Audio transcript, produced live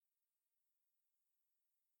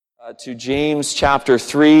to James chapter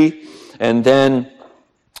 3, and then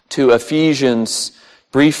to Ephesians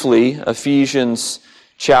briefly, Ephesians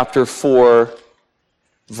chapter 4,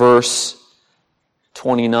 verse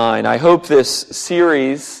 29. I hope this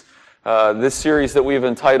series that we've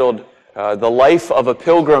entitled The Life of a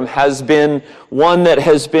Pilgrim has been one that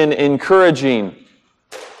has been encouraging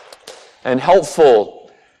and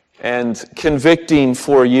helpful and convicting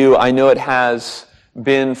for you. I know it has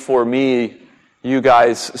been for me. You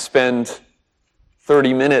guys spend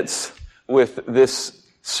 30 minutes with this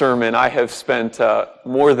sermon. I have spent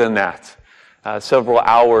more than that, several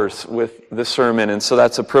hours with the sermon, and so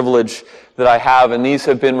that's a privilege that I have, and these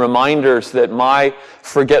have been reminders that my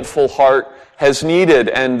forgetful heart has needed,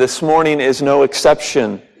 and this morning is no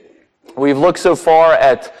exception. We've looked so far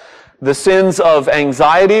at the sins of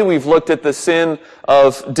anxiety, we've looked at the sin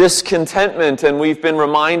of discontentment, and we've been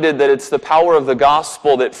reminded that it's the power of the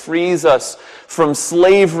gospel that frees us from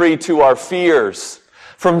slavery to our fears,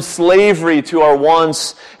 from slavery to our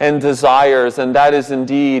wants and desires, and that is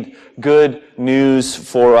indeed good news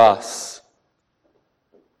for us.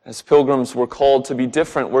 As pilgrims, we're called to be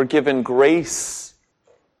different. We're given grace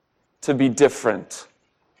to be different,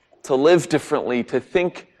 to live differently, to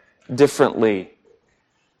think differently,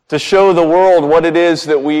 to show the world what it is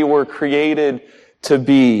that we were created to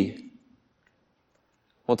be.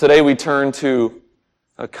 Well, today we turn to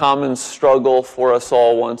a common struggle for us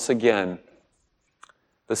all once again.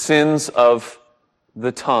 The sins of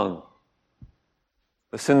the tongue,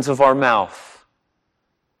 the sins of our mouth,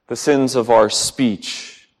 the sins of our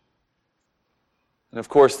speech. And of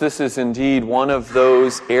course, this is indeed one of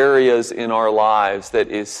those areas in our lives that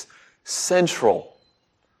is central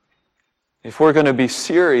if we're going to be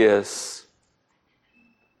serious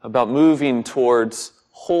about moving towards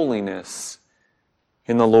holiness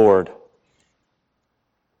in the Lord.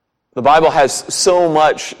 The Bible has so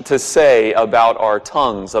much to say about our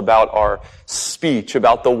tongues, about our speech,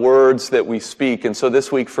 about the words that we speak. And so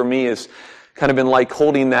this week for me has kind of been like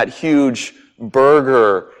holding that huge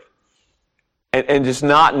burger and just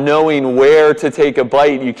not knowing where to take a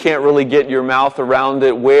bite. You can't really get your mouth around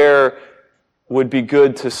it. Where would be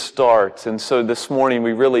good to start? And so this morning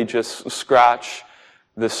we really just scratch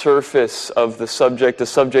the surface of the subject, a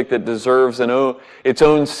subject that deserves its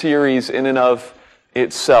own series in and of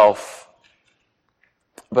itself.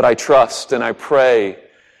 But I trust and I pray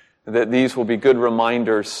that these will be good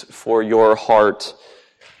reminders for your heart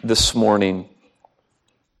this morning.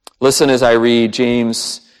 Listen as I read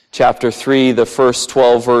James chapter 3, the first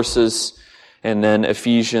 12 verses, and then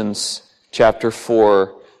Ephesians chapter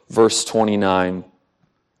 4, verse 29.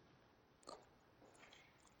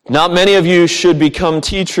 Not many of you should become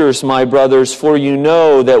teachers, my brothers, for you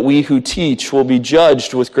know that we who teach will be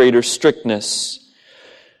judged with greater strictness.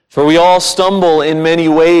 For we all stumble in many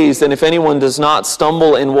ways, and if anyone does not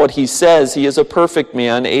stumble in what he says, he is a perfect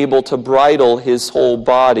man, able to bridle his whole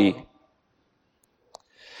body.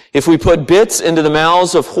 If we put bits into the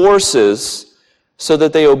mouths of horses so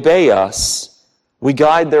that they obey us, we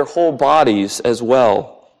guide their whole bodies as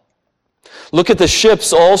well. Look at the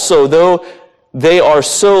ships also, though they are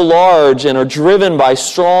so large and are driven by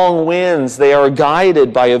strong winds, they are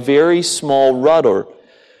guided by a very small rudder,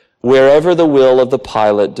 wherever the will of the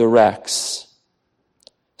pilot directs.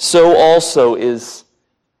 So also is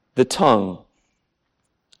the tongue.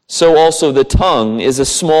 So also the tongue is a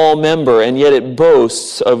small member, and yet it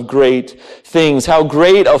boasts of great things. How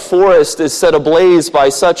great a forest is set ablaze by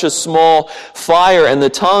such a small fire, and the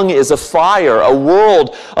tongue is a fire, a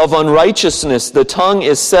world of unrighteousness. The tongue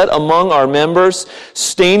is set among our members,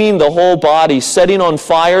 staining the whole body, setting on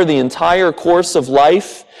fire the entire course of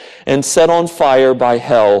life, and set on fire by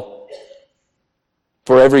hell.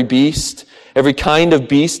 For every beast, every kind of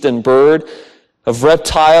beast and bird, of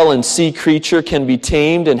reptile and sea creature can be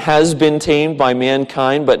tamed and has been tamed by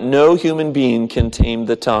mankind, but no human being can tame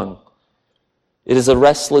the tongue. It is a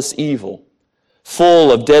restless evil,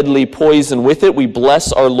 full of deadly poison. With it we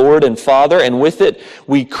bless our Lord and Father, and with it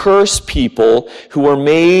we curse people who are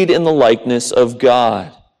made in the likeness of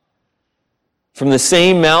God. From the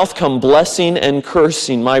same mouth come blessing and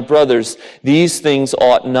cursing. My brothers, these things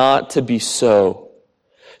ought not to be so.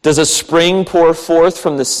 Does a spring pour forth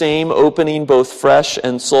from the same opening both fresh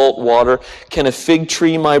and salt water? Can a fig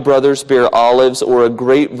tree, my brothers, bear olives, or a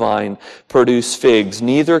grapevine produce figs?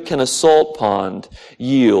 Neither can a salt pond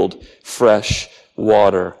yield fresh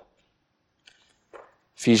water.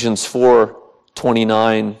 Ephesians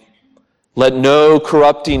 4:29. Let no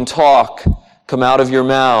corrupting talk come out of your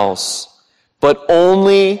mouths, but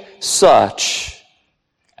only such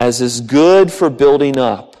as is good for building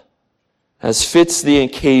up, as fits the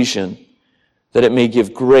occasion, that it may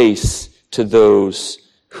give grace to those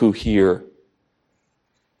who hear.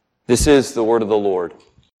 This is the word of the Lord.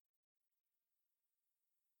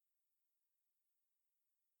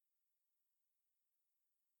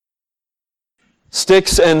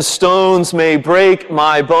 Sticks and stones may break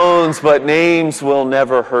my bones, but names will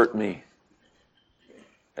never hurt me.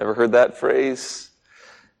 Ever heard that phrase?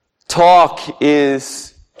 Talk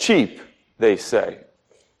is cheap, they say.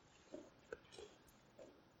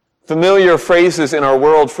 Familiar phrases in our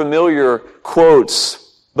world, familiar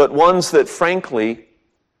quotes, but ones that frankly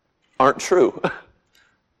aren't true.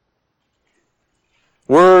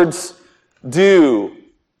 Words do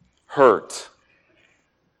hurt.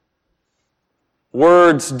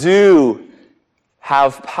 Words do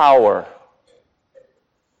have power.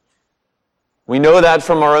 We know that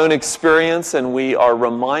from our own experience, and we are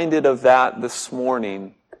reminded of that this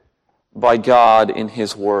morning by God in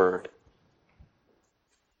His Word.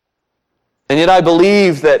 And yet I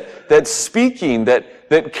believe that speaking,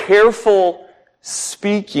 that careful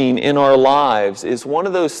speaking in our lives is one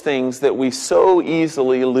of those things that we so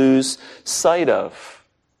easily lose sight of.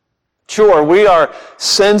 Sure, we are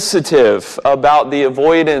sensitive about the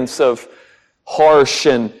avoidance of harsh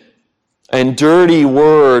and dirty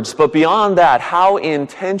words, but beyond that, how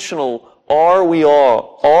intentional are we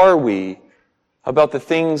about the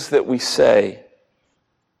things that we say?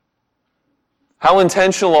 How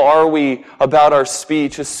intentional are we about our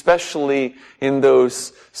speech, especially in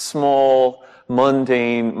those small,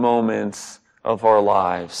 mundane moments of our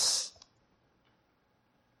lives?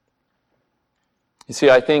 You see,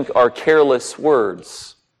 I think our careless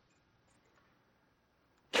words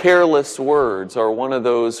are one of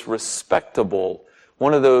those respectable,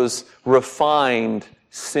 one of those refined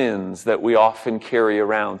sins that we often carry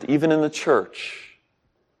around, even in the church.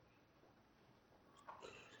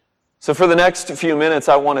 So for the next few minutes,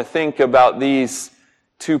 I want to think about these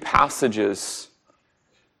two passages.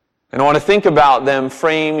 And I want to think about them,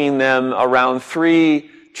 framing them around three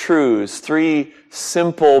truths, three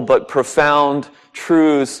simple but profound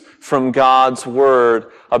truths from God's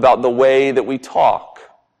Word about the way that we talk,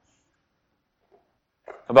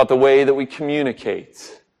 about the way that we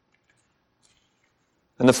communicate.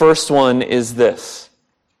 And the first one is this: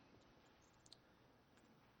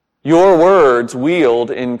 your words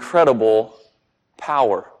wield incredible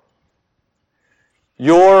power.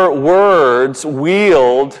 Your words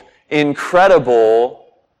wield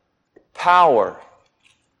incredible power.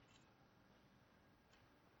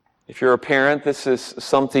 If you're a parent, this is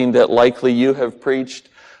something that likely you have preached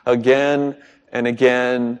again and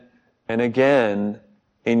again and again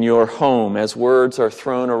in your home, as words are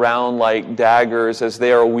thrown around like daggers, as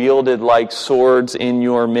they are wielded like swords in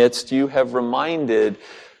your midst. You have reminded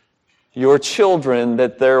your children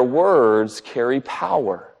that their words carry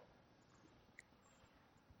power.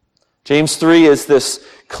 James 3 is this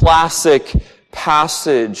classic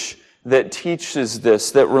passage that teaches this,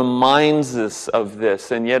 that reminds us of this,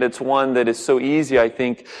 and yet it's one that is so easy, I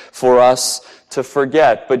think, for us to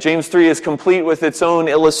forget. But James 3 is complete with its own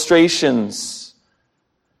illustrations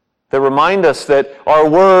that remind us that our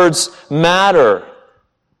words matter.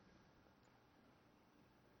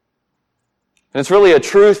 And it's really a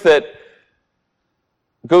truth that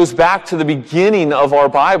goes back to the beginning of our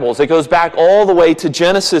Bibles. It goes back all the way to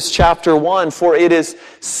Genesis chapter 1. For it is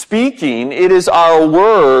speaking, it is our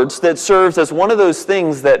words that serves as one of those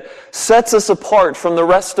things that sets us apart from the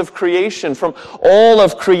rest of creation, from all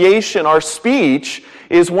of creation. Our speech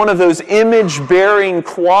is one of those image-bearing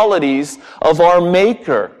qualities of our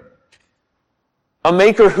Maker. A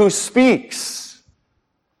Maker who speaks.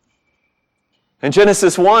 And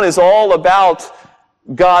Genesis 1 is all about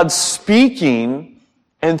God speaking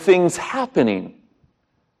and things happening.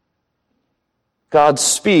 God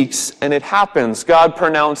speaks and it happens. God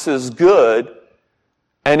pronounces good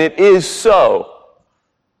and it is so.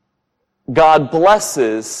 God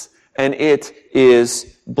blesses and it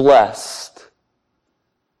is blessed.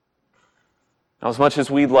 Now, as much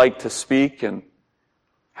as we'd like to speak and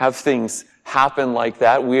have things happen like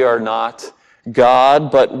that, we are not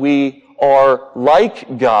God, but we are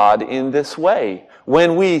like God in this way.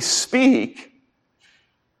 When we speak,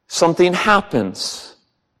 something happens.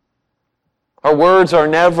 Our words are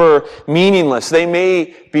never meaningless. They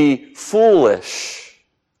may be foolish,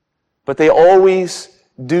 but they always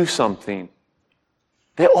do something.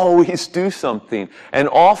 They always do something. And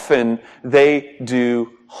often they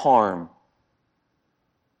do harm.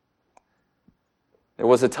 There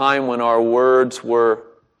was a time when our words were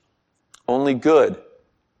only good. There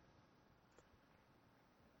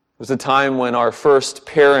was a time when our first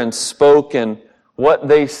parents spoke and what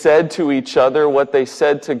they said to each other, what they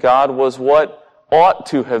said to God was what ought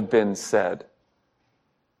to have been said,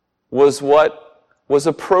 was what was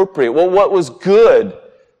appropriate, what was good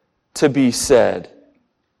to be said.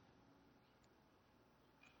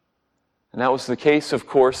 And that was the case, of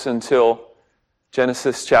course, until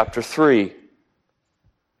Genesis chapter 3.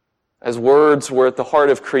 As words were at the heart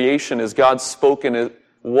of creation, as God spoken it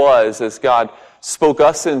was, as God spoke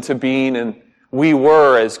us into being, and we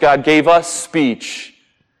were, as God gave us speech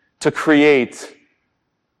to create.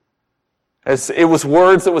 As it was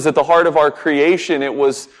words that was at the heart of our creation, it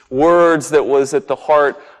was words that was at the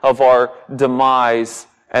heart of our demise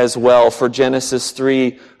as well. For Genesis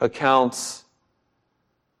 3 accounts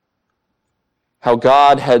how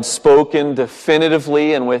God had spoken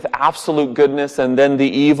definitively and with absolute goodness, and then the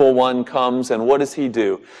evil one comes, and what does he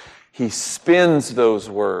do? He spins those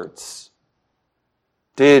words.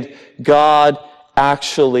 Did God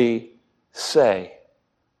actually say?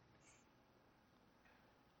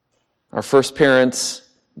 Our first parents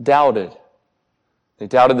doubted. They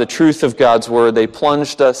doubted the truth of God's word. They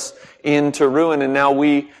plunged us into ruin, and now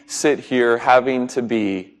we sit here having to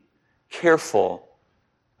be careful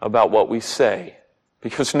about what we say,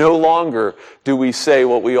 because no longer do we say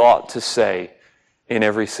what we ought to say in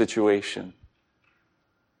every situation.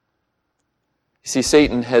 You see,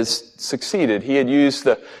 Satan has succeeded. He had used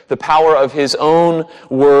the power of his own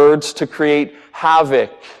words to create havoc,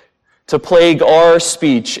 to plague our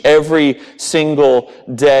speech every single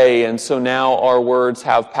day. And so now our words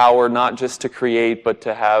have power not just to create, but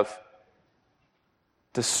to have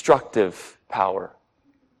destructive power.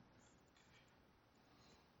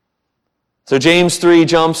 So James 3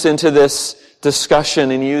 jumps into this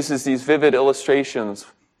discussion and uses these vivid illustrations,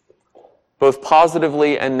 both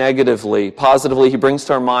positively and negatively. Positively, he brings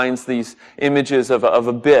to our minds these images of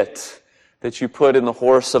a bit that you put in the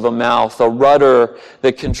horse of a mouth, a rudder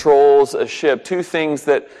that controls a ship, two things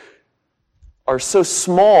that are so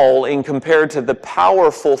small in compared to the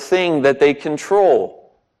powerful thing that they control.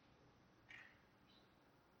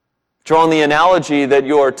 Drawing the analogy that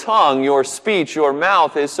your tongue, your speech, your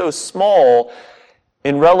mouth is so small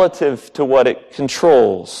in relative to what it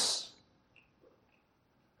controls.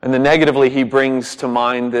 And then negatively, he brings to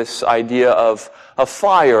mind this idea of a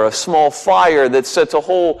fire, a small fire that sets a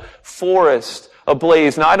whole forest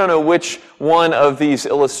ablaze. Now, I don't know which one of these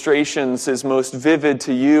illustrations is most vivid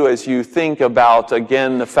to you as you think about,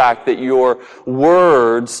 again, the fact that your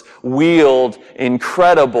words wield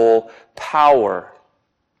incredible power.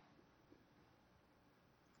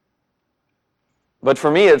 But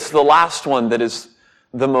for me, it's the last one that is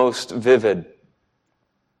the most vivid.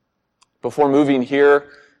 Before moving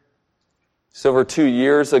here, just over 2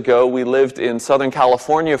 years ago, we lived in Southern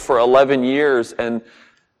California for 11 years and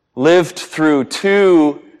lived through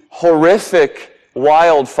 2 horrific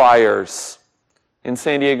wildfires in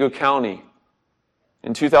San Diego County.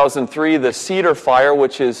 In 2003, the Cedar Fire,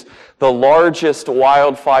 which is the largest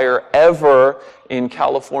wildfire ever in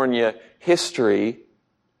California history,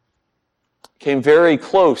 came very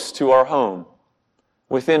close to our home,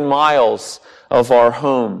 within miles of our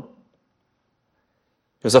home.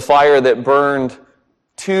 It was a fire that burned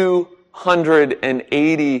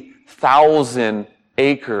 280,000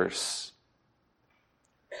 acres.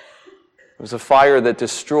 It was a fire that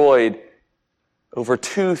destroyed over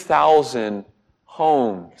 2,000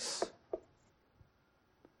 homes.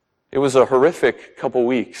 It was a horrific couple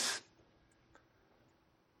weeks.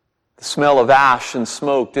 The smell of ash and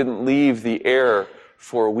smoke didn't leave the air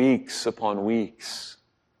for weeks upon weeks.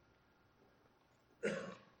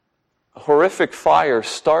 A horrific fire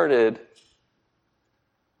started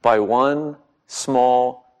by one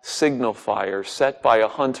small signal fire set by a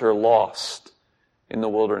hunter lost in the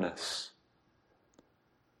wilderness.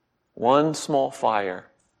 One small fire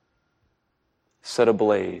set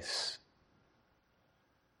ablaze.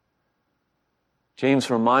 James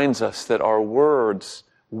reminds us that our words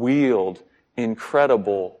wield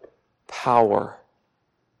incredible power.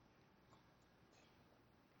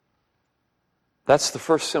 That's the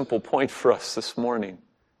first simple point for us this morning,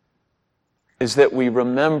 is that we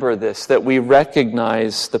remember this, that we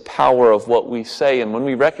recognize the power of what we say. And when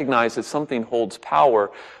we recognize that something holds power,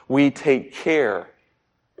 we take care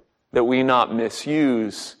that we not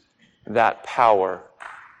misuse that power.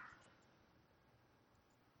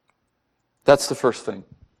 That's the first thing.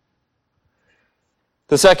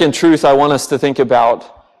 The second truth I want us to think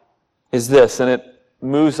about is this, and it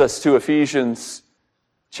moves us to Ephesians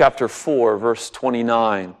chapter 4, verse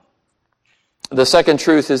 29. The second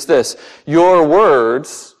truth is this: your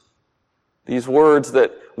words, these words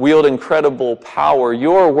that wield incredible power,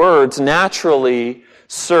 your words naturally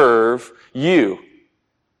serve you.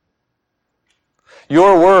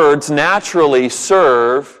 Your words naturally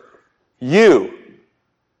serve you.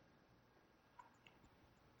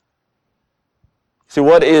 See,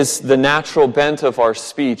 what is the natural bent of our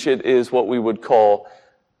speech? It is what we would call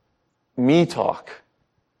me talk.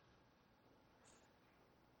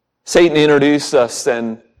 Satan introduced us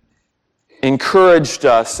and encouraged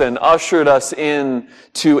us and ushered us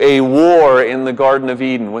into a war in the Garden of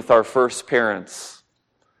Eden with our first parents.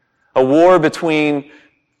 A war between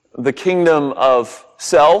the kingdom of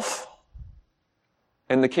self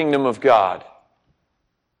and the kingdom of God.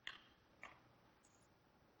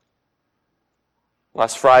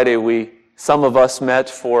 Last Friday, some of us met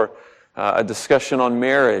for a discussion on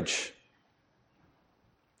marriage.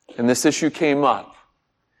 And this issue came up.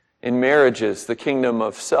 In marriages, the kingdom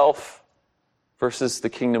of self versus the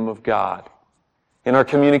kingdom of God. In our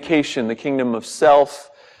communication, the kingdom of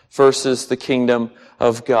self versus the kingdom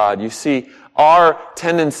of God. You see, our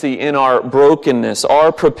tendency in our brokenness,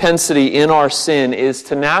 our propensity in our sin is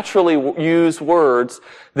to naturally use words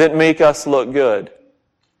that make us look good,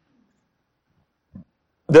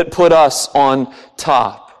 that put us on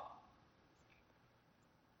top.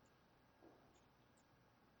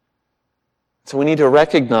 So we need to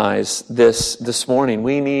recognize this morning.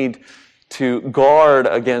 We need to guard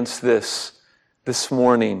against this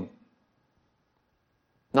morning.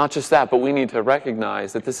 Not just that, but we need to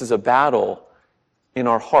recognize that this is a battle in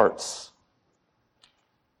our hearts.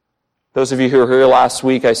 Those of you who were here last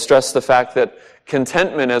week, I stressed the fact that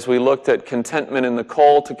contentment, as we looked at contentment and the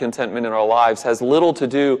call to contentment in our lives, has little to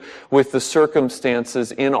do with the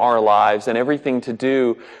circumstances in our lives and everything to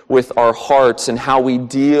do with our hearts and how we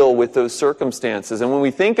deal with those circumstances. And when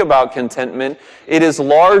we think about contentment, it is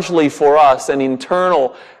largely for us an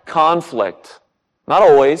internal conflict. Not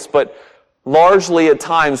always, but largely at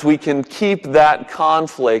times we can keep that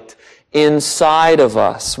conflict inside of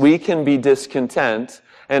us. We can be discontent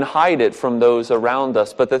and hide it from those around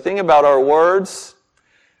us. But the thing about our words,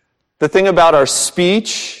 the thing about our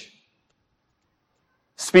speech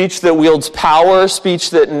that wields power, speech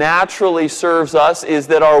that naturally serves us, is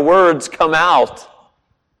that our words come out.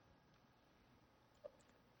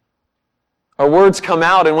 Our words come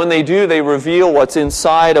out, and when they do, they reveal what's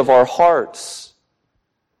inside of our hearts.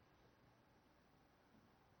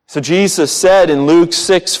 So Jesus said in Luke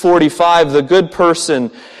 6:45, the good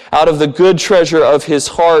person out of the good treasure of his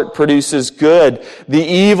heart produces good. The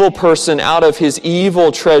evil person out of his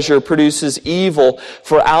evil treasure produces evil.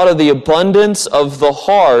 For out of the abundance of the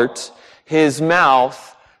heart, his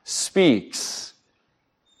mouth speaks.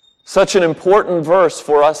 Such an important verse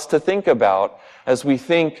for us to think about as we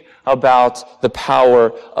think about the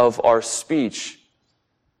power of our speech.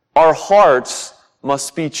 Our hearts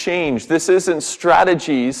must be changed. This isn't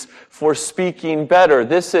strategies for speaking better.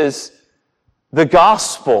 This is the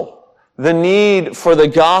gospel, the need for the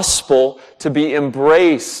gospel to be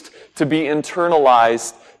embraced, to be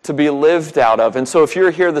internalized, to be lived out of. And so if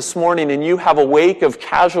you're here this morning and you have a wake of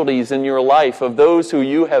casualties in your life, of those who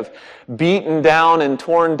you have beaten down and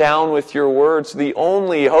torn down with your words, the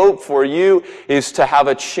only hope for you is to have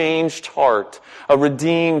a changed heart, a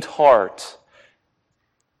redeemed heart.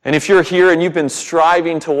 And if you're here and you've been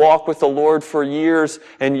striving to walk with the Lord for years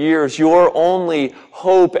and years, your only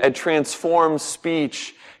hope at transformed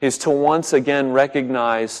speech is to once again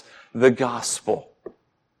recognize the gospel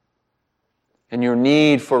and your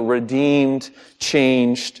need for redeemed,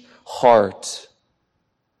 changed heart.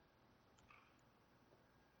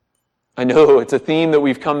 I know it's a theme that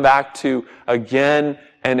we've come back to again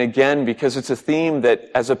and again because it's a theme that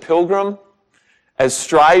as a pilgrim, as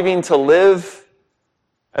striving to live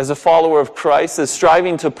as a follower of Christ, as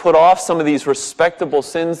striving to put off some of these respectable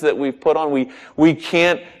sins that we've put on, we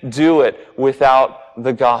can't do it without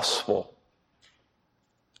the gospel.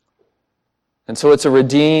 And so it's a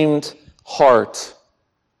redeemed heart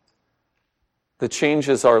that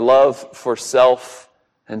changes our love for self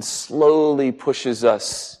and slowly pushes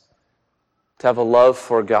us to have a love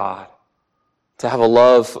for God, to have a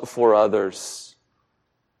love for others.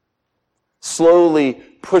 Slowly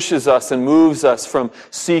pushes us and moves us from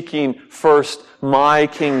seeking first my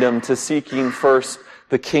kingdom to seeking first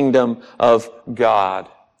the kingdom of God.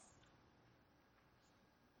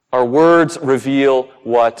 Our words reveal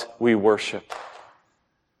what we worship.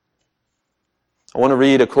 I want to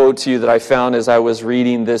read a quote to you that I found as I was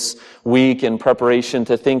reading this week in preparation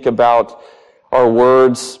to think about our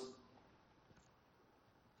words.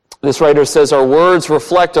 This writer says our words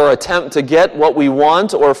reflect our attempt to get what we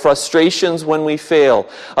want or frustrations when we fail.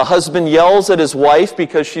 A husband yells at his wife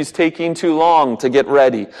because she's taking too long to get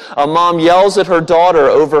ready. A mom yells at her daughter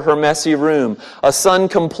over her messy room. A son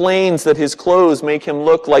complains that his clothes make him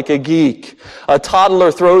look like a geek. A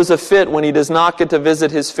toddler throws a fit when he does not get to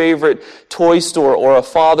visit his favorite toy store, or a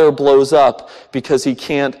father blows up because he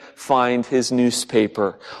can't find his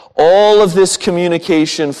newspaper. All of this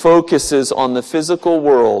communication focuses on the physical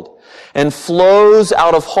world and flows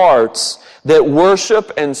out of hearts that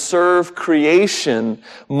worship and serve creation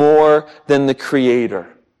more than the Creator.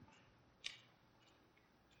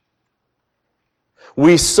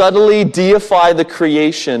 We subtly deify the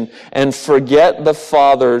creation and forget the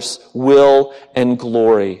Father's will and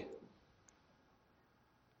glory.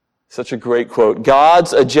 Such a great quote.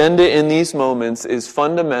 God's agenda in these moments is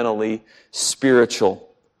fundamentally spiritual.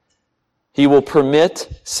 He will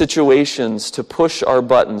permit situations to push our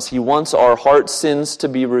buttons. He wants our heart sins to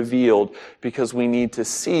be revealed because we need to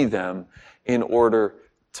see them in order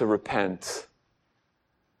to repent.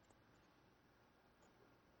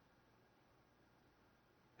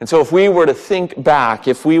 And so if we were to think back,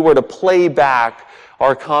 if we were to play back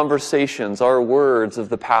our conversations, our words of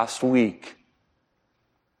the past week,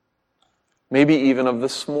 maybe even of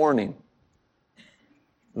this morning,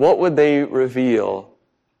 what would they reveal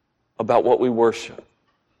about what we worship?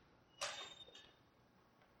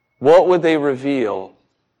 What would they reveal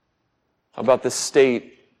about the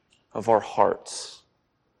state of our hearts?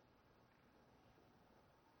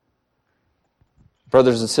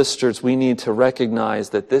 Brothers and sisters, we need to recognize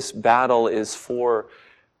that this battle is for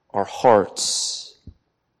our hearts.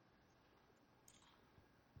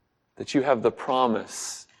 That you have the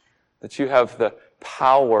promise, that you have the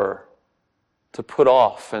power to put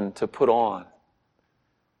off and to put on.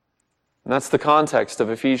 And that's the context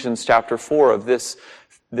of Ephesians chapter 4, of this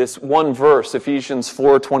one verse, Ephesians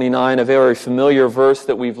 4:29, a very familiar verse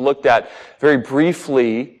that we've looked at very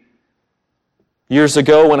briefly years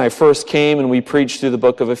ago when I first came and we preached through the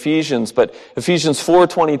book of Ephesians. But Ephesians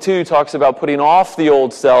 4:22 talks about putting off the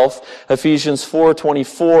old self. Ephesians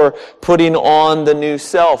 4:24, putting on the new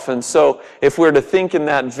self. And so if we're to think in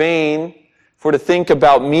that vein, if we're to think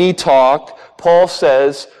about me talk, Paul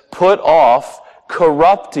says, put off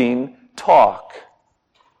corrupting talk.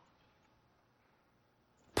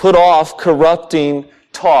 Put off corrupting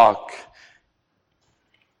talk.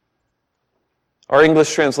 Our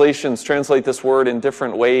English translations translate this word in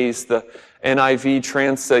different ways. The NIV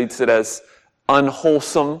translates it as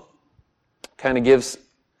unwholesome. Kind of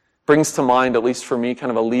brings to mind, at least for me,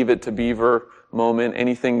 kind of a Leave It to Beaver moment.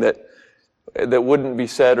 Anything that wouldn't be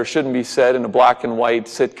said or shouldn't be said in a black and white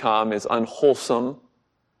sitcom is unwholesome.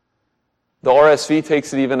 The RSV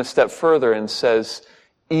takes it even a step further and says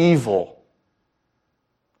evil.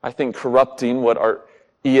 I think corrupting, what our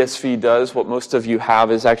ESV does, what most of you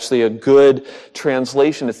have, is actually a good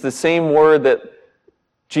translation. It's the same word that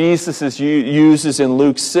Jesus uses in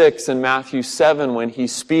Luke 6 and Matthew 7 when he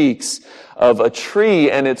speaks of a tree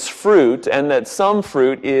and its fruit, and that some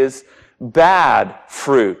fruit is bad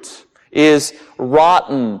fruit, is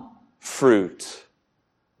rotten fruit.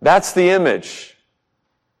 That's the image.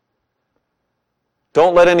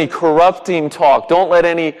 Don't let any corrupting talk, don't let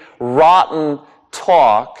any rotten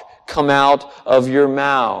talk come out of your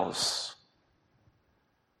mouths.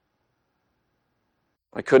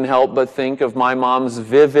 I couldn't help but think of my mom's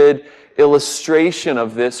vivid illustration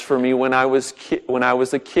of this for me when I was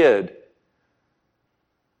a kid.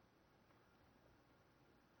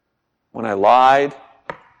 When I lied,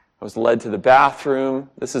 I was led to the bathroom.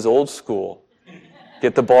 This is old school.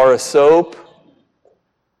 Get the bar of soap,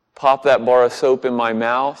 pop that bar of soap in my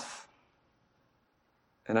mouth,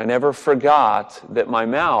 and I never forgot that my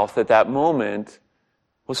mouth at that moment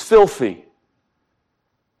was filthy,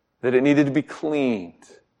 that it needed to be cleaned.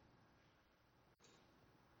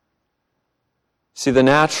 See, the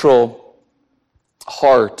natural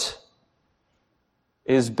heart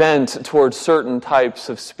is bent towards certain types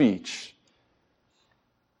of speech.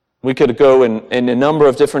 We could go in a number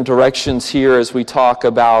of different directions here as we talk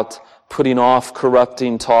about putting off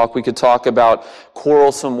corrupting talk. We could talk about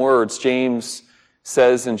quarrelsome words. James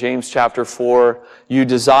says in James chapter 4, you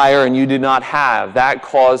desire and you do not have. That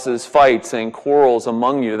causes fights and quarrels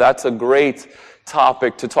among you. That's a great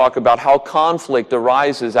topic to talk about, how conflict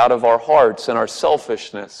arises out of our hearts and our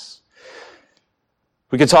selfishness.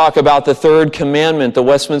 We could talk about the third commandment. The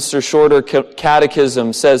Westminster Shorter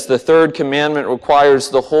Catechism says the third commandment requires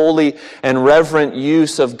the holy and reverent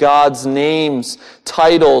use of God's names,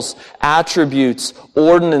 titles, attributes,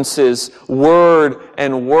 ordinances, word,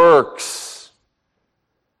 and works.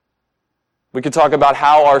 We could talk about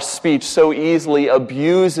how our speech so easily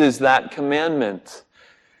abuses that commandment,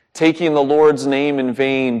 taking the Lord's name in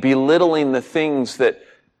vain, belittling the things that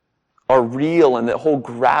are real and that hold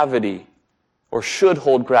gravity or should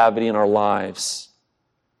hold gravity in our lives.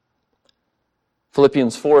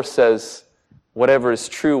 Philippians 4 says, whatever is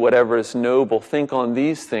true, whatever is noble, think on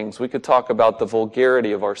these things. We could talk about the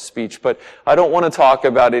vulgarity of our speech, but I don't want to talk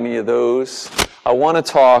about any of those. I want to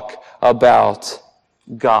talk about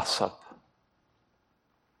gossip.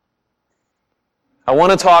 I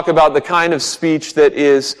want to talk about the kind of speech that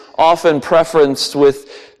is often preferenced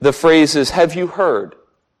with the phrases, have you heard?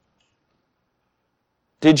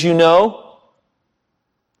 Did you know?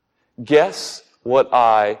 Guess what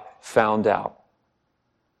I found out.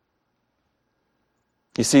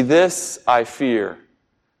 You see, this I fear,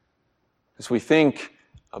 as we think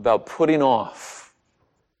about putting off,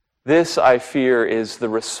 this I fear is the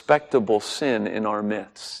respectable sin in our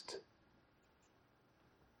midst.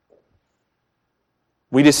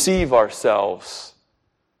 We deceive ourselves,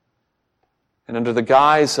 and under the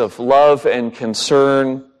guise of love and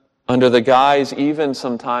concern, under the guise even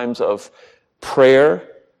sometimes of prayer,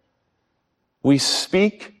 we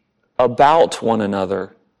speak about one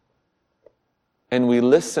another, and we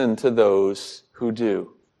listen to those who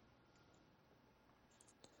do.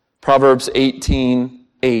 Proverbs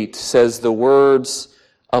 18:8 says, the words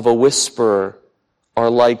of a whisperer are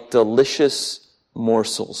like delicious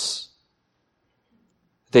morsels.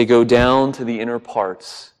 They go down to the inner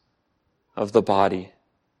parts of the body.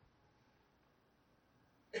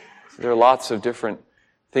 There are lots of different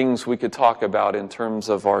things we could talk about in terms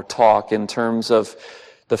of our talk, in terms of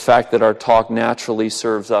the fact that our talk naturally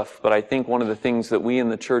serves us. But I think one of the things that we in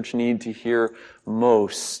the church need to hear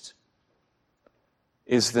most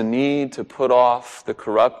is the need to put off the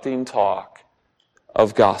corrupting talk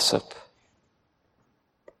of gossip.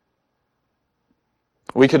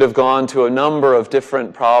 We could have gone to a number of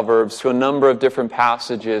different proverbs, to a number of different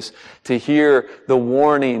passages to hear the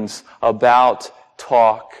warnings about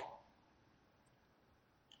talk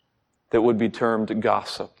that would be termed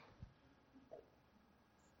gossip.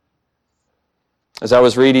 As I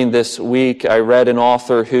was reading this week, I read an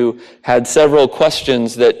author who had several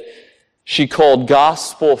questions that she called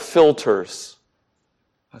gospel filters.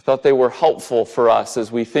 I thought they were helpful for us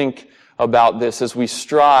as we think about this, as we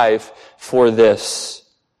strive for this.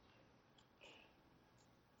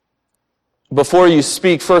 Before you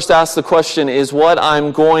speak, first ask the question, is what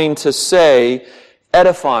I'm going to say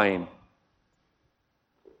edifying?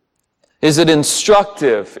 Is it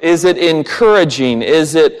instructive? Is it encouraging?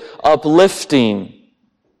 Is it uplifting?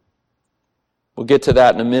 We'll get to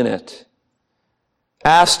that in a minute.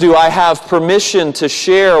 Ask, do I have permission to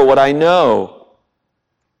share what I know?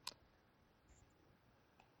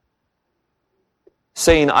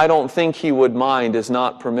 Saying, I don't think he would mind is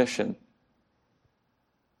not permission.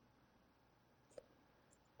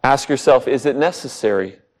 Ask yourself, is it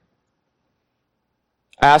necessary?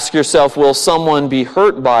 Ask yourself, will someone be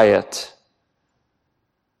hurt by it?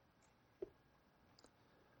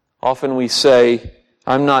 Often we say,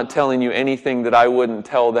 I'm not telling you anything that I wouldn't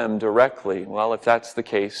tell them directly. Well, if that's the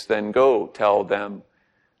case, then go tell them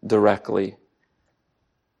directly.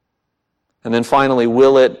 And then finally,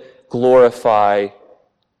 will it glorify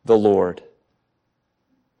the Lord?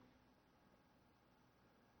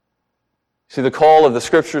 See, the call of the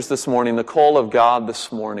Scriptures this morning, the call of God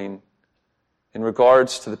this morning, in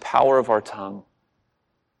regards to the power of our tongue,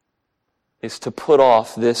 is to put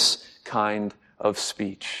off this kind of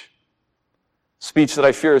speech. Speech that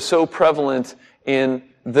I fear is so prevalent in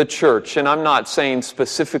the church. And I'm not saying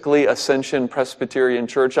specifically Ascension Presbyterian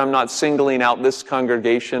Church. I'm not singling out this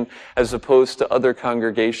congregation as opposed to other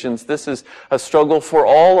congregations. This is a struggle for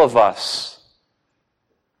all of us.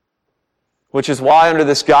 Which is why under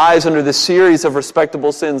this guise, under this series of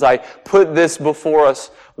respectable sins, I put this before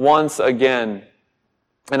us once again.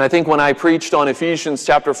 And I think when I preached on Ephesians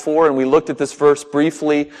chapter 4, and we looked at this verse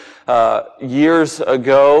briefly years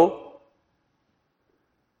ago,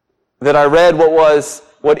 that I read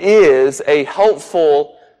what is a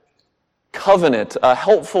helpful covenant, a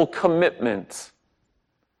helpful commitment.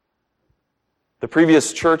 The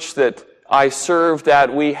previous church that I served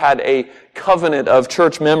at, we had a covenant of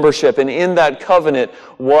church membership, and in that covenant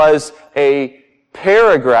was a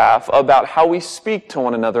paragraph about how we speak to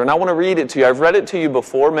one another. And I want to read it to you. I've read it to you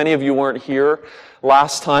before. Many of you weren't here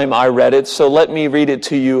last time I read it, so let me read it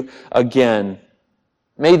to you again.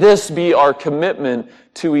 May this be our commitment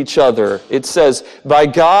to each other. It says, by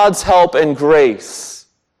God's help and grace,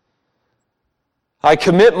 I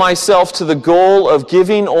commit myself to the goal of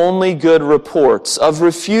giving only good reports, of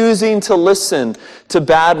refusing to listen to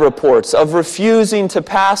bad reports, of refusing to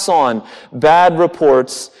pass on bad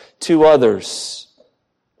reports to others.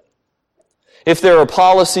 If there are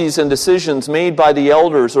policies and decisions made by the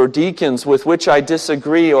elders or deacons with which I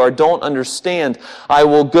disagree or don't understand, I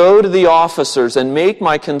will go to the officers and make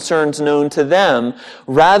my concerns known to them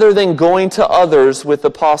rather than going to others with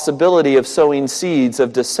the possibility of sowing seeds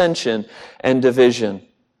of dissension and division.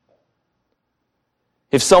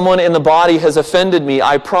 If someone in the body has offended me,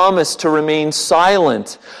 I promise to remain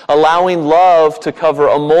silent, allowing love to cover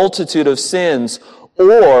a multitude of sins,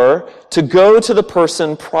 or to go to the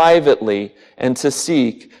person privately and to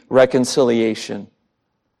seek reconciliation.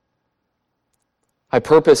 I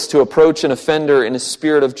purpose to approach an offender in a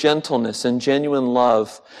spirit of gentleness and genuine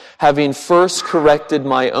love, having first corrected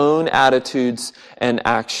my own attitudes and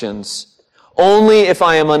actions. Only if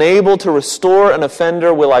I am unable to restore an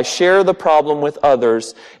offender will I share the problem with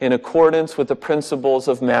others in accordance with the principles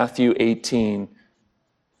of Matthew 18.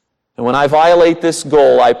 And when I violate this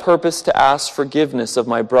goal, I purpose to ask forgiveness of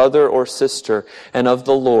my brother or sister and of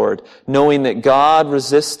the Lord, knowing that God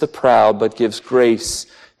resists the proud but gives grace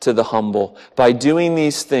to the humble. By doing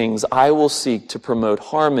these things, I will seek to promote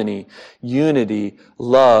harmony, unity,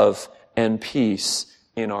 love, and peace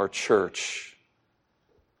in our church.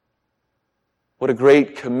 What a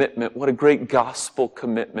great commitment, what a great gospel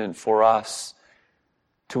commitment for us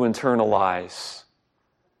to internalize,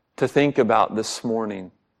 to think about this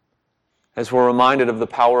morning, as we're reminded of the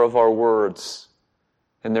power of our words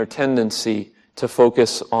and their tendency to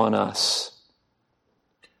focus on us.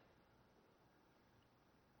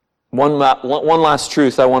 One last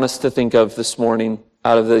truth I want us to think of this morning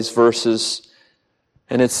out of these verses,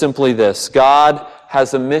 and it's simply this: God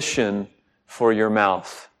has a mission for your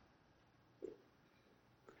mouth.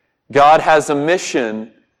 God has a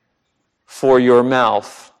mission for your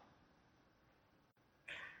mouth.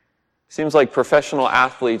 Seems like professional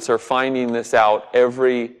athletes are finding this out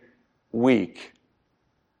every week.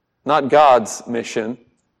 Not God's mission,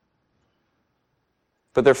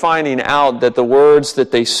 but they're finding out that the words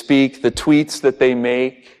that they speak, the tweets that they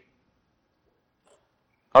make,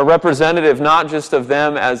 are representative not just of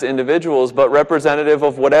them as individuals, but representative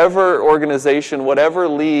of whatever organization, whatever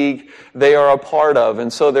league they are a part of.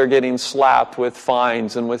 And so they're getting slapped with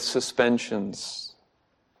fines and with suspensions.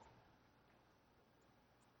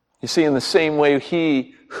 You see, in the same way,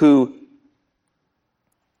 He who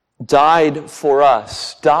died for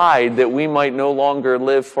us, died that we might no longer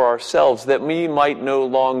live for ourselves, that we might no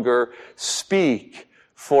longer speak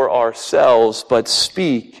for ourselves, but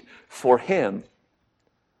speak for Him.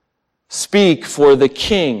 Speak for the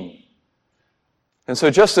King. And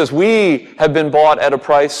so just as we have been bought at a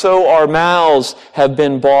price, so our mouths have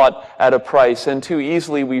been bought at a price. And too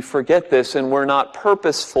easily we forget this, and we're not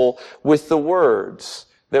purposeful with the words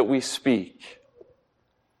that we speak.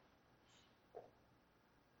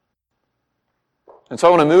 And so I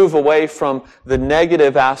want to move away from the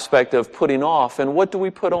negative aspect of putting off. And what do we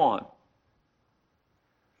put on?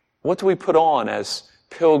 What do we put on as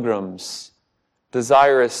pilgrims,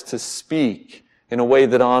 desirous to speak in a way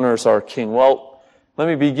that honors our King? Well, let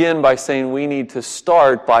me begin by saying we need to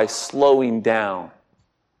start by slowing down,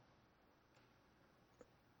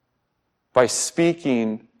 by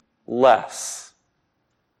speaking less,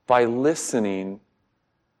 by listening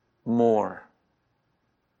more.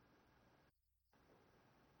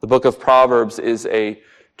 The book of Proverbs is a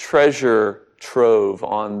treasure trove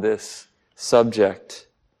on this subject.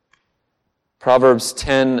 Proverbs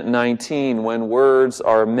 10:19, when words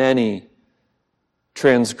are many,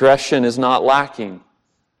 transgression is not lacking,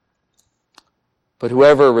 but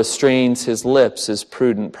whoever restrains his lips is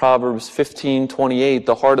prudent. Proverbs 15:28,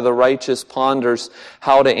 the heart of the righteous ponders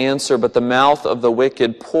how to answer, but the mouth of the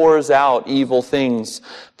wicked pours out evil things.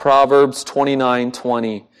 Proverbs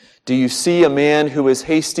 29:20, do you see a man who is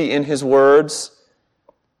hasty in his words?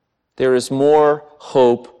 There is more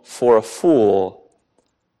hope for a fool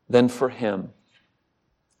than for him.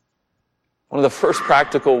 One of the first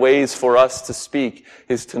practical ways for us to speak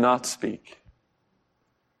is to not speak.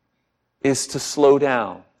 Is to slow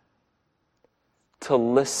down, to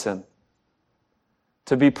listen,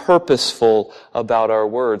 to be purposeful about our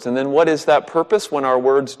words. And then what is that purpose when our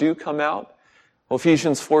words do come out? Well,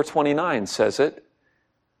 Ephesians 4:29 says it.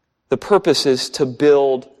 The purpose is to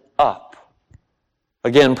build up.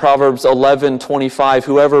 Again, Proverbs 11:25,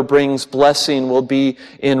 whoever brings blessing will be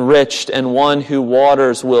enriched, and one who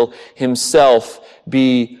waters will himself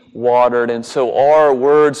be watered. And so our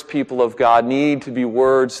words, people of God, need to be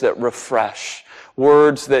words that refresh,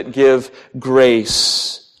 words that give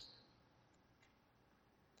grace.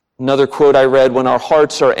 Another quote I read, when our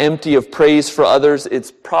hearts are empty of praise for others,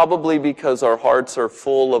 it's probably because our hearts are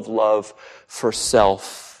full of love for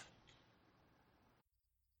self.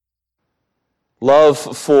 Love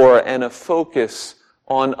for and a focus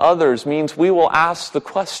on others means we will ask the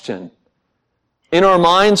question, in our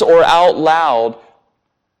minds or out loud,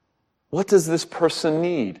 what does this person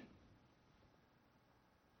need?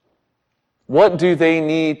 What do they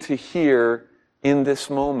need to hear in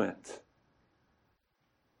this moment?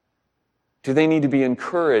 Do they need to be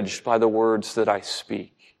encouraged by the words that I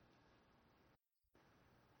speak?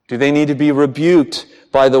 Do they need to be rebuked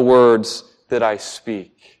by the words that I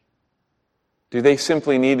speak? Do they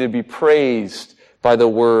simply need to be praised by the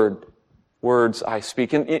words I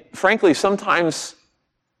speak? And frankly, sometimes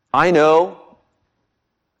I know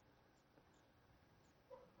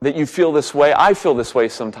that you feel this way. I feel this way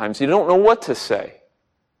sometimes. You don't know what to say.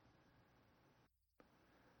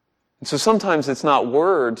 And so sometimes it's not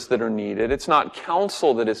words that are needed. It's not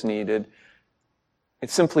counsel that is needed.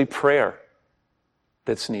 It's simply prayer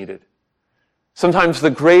that's needed. Sometimes the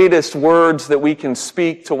greatest words that we can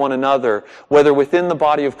speak to one another, whether within the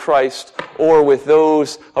body of Christ or with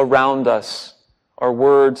those around us, are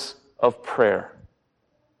words of prayer.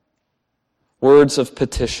 Words of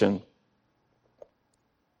petition.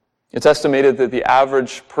 It's estimated that the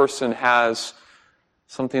average person has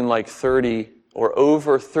something like 30 or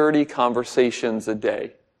over 30 conversations a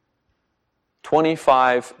day.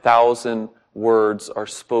 25,000 words are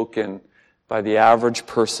spoken by the average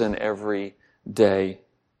person every day.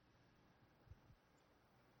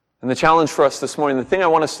 And the challenge for us this morning, the thing I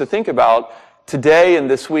want us to think about today and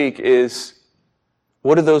this week is,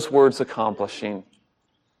 what are those words accomplishing?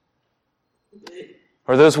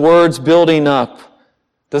 Are those words building up?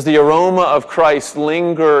 Does the aroma of Christ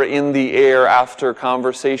linger in the air after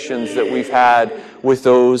conversations that we've had with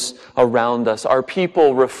those around us? Are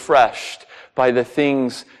people refreshed by the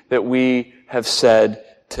things that we have said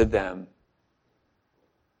to them?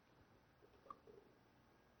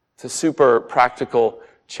 It's a super practical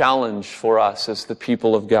challenge for us as the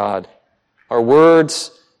people of God. Our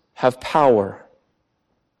words have power.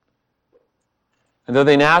 And though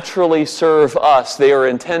they naturally serve us, they are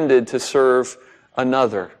intended to serve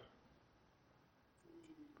another.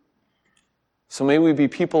 So may we be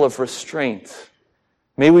people of restraint.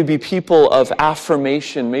 May we be people of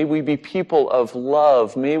affirmation. May we be people of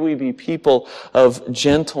love. May we be people of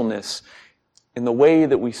gentleness in the way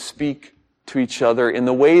that we speak to each other, in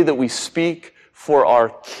the way that we speak for our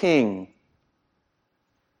King.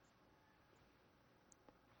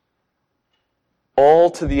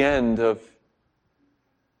 All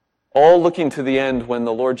looking to the end when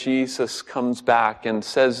the Lord Jesus comes back and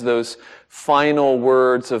says those final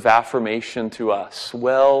words of affirmation to us.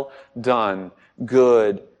 Well done,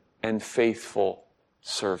 good and faithful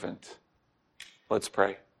servant. Let's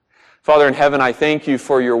pray. Father in heaven, I thank you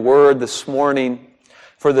for your word this morning,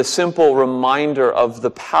 for the simple reminder of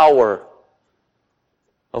the power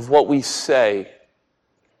of what we say,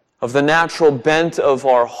 of the natural bent of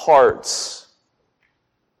our hearts.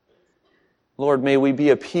 Lord, may we be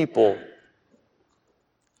a people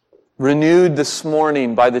renewed this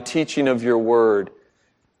morning by the teaching of your word,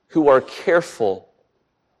 who are careful,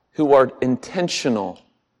 who are intentional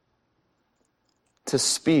to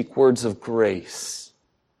speak words of grace,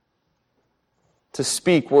 to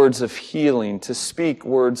speak words of healing, to speak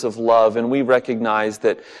words of love. And we recognize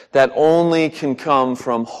that that only can come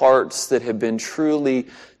from hearts that have been truly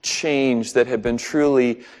changed, that have been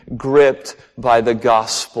truly gripped by the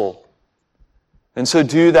gospel. And so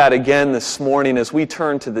do that again this morning as we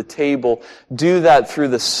turn to the table. Do that through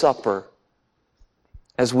the supper,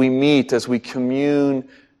 as we meet, as we commune,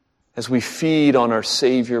 as we feed on our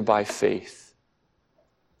Savior by faith.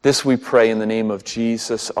 This we pray in the name of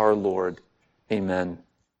Jesus our Lord. Amen.